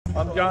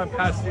I'm John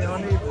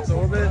Passioni with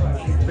Obed.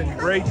 He's been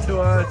great to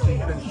us. He's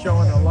been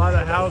showing a lot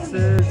of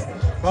houses,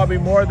 probably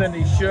more than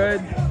he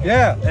should.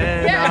 Yeah.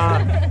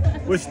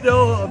 And we're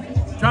still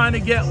trying to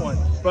get one,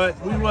 but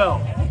we will.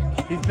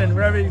 He's been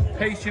very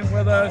patient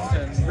with us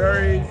and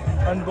very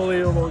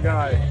unbelievable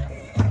guy.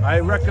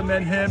 I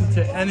recommend him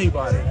to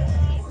anybody.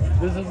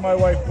 This is my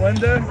wife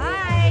Linda.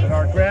 Hi. And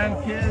our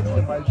grandkids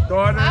and my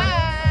daughter.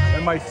 Hi.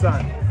 And my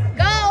son.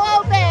 Go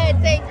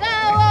Obed! Say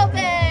go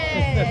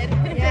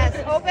Obed! Yes,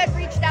 Obed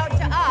reached out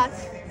to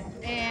us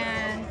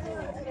and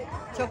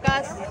took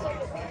us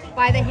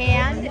by the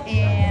hand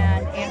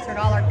and answered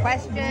all our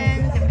questions,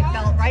 and we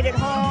felt right at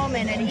home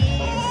and at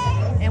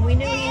ease, and we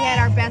knew he had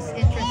our best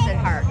interests at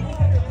heart.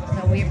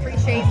 So we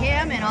appreciate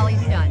him and all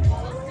he's done.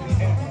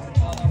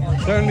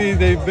 Certainly,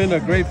 they've been a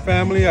great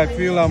family. I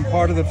feel I'm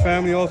part of the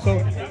family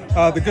also.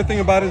 The good thing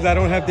about it is I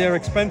don't have their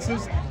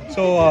expenses,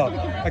 so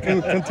I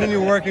can continue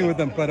working with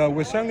them. But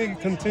we'll certainly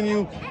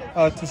continue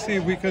to see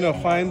if we can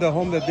find the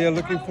home that they're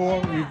looking for.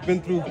 We've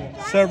been through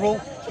several.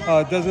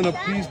 Doesn't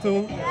appease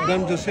to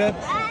them just yet,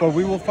 but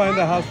we will find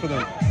a house for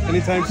them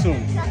anytime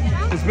soon.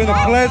 It's been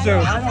a pleasure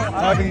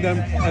having them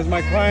as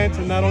my clients,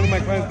 and not only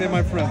my clients, they're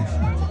my friends.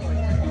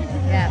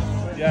 Yes.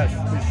 Yes,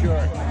 for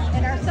sure.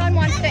 And our son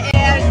wants to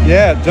add.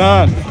 Yeah,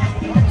 John.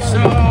 So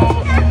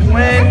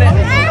when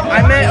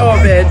I met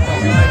Obed,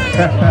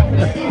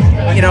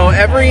 you know,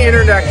 every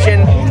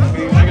introduction,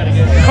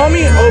 call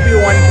me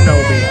Obi-Wan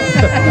Kenobi.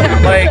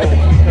 Like,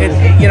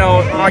 you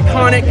know,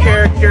 iconic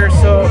character.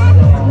 So,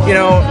 you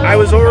know, I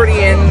was already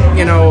in,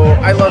 you know,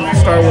 I love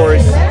Star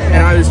Wars,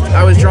 and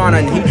I was drawn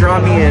in. He drew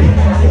me in,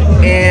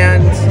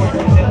 and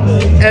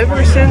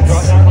ever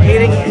since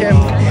meeting him,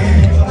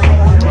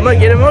 I'm gonna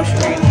get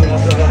emotional.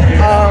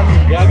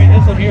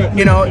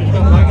 You know,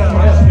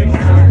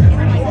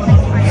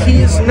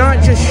 he's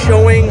not just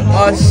showing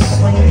us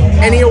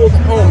any old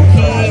home.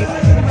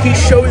 He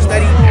shows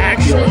that he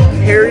actually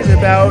cares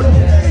about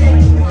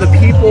the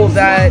people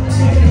that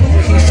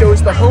he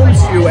shows the homes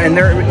to and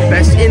their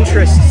best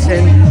interests,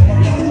 and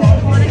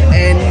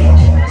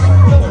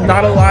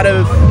not a lot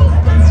of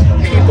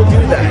people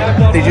do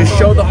that. They just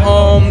show the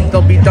home,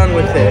 they'll be done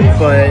with it.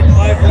 But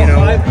you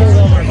know,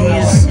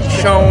 he's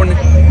shown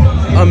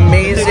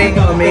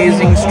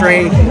amazing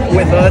strength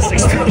with us,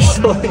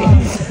 especially.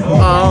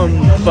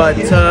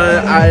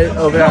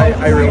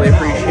 I really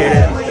appreciate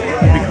it.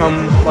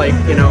 Become, like,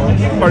 you know,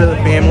 part of the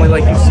family,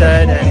 like you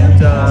said,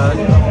 and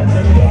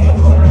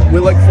we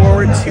look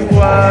forward to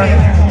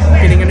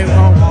getting a new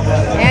home.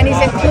 And he's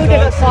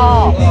included us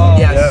all.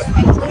 Yes.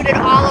 Included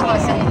all of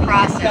us in the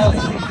process,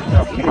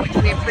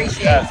 which we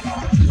appreciate. Yes.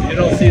 You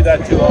don't see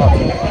that too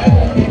often.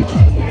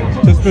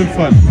 It's been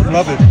fun.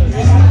 Love it.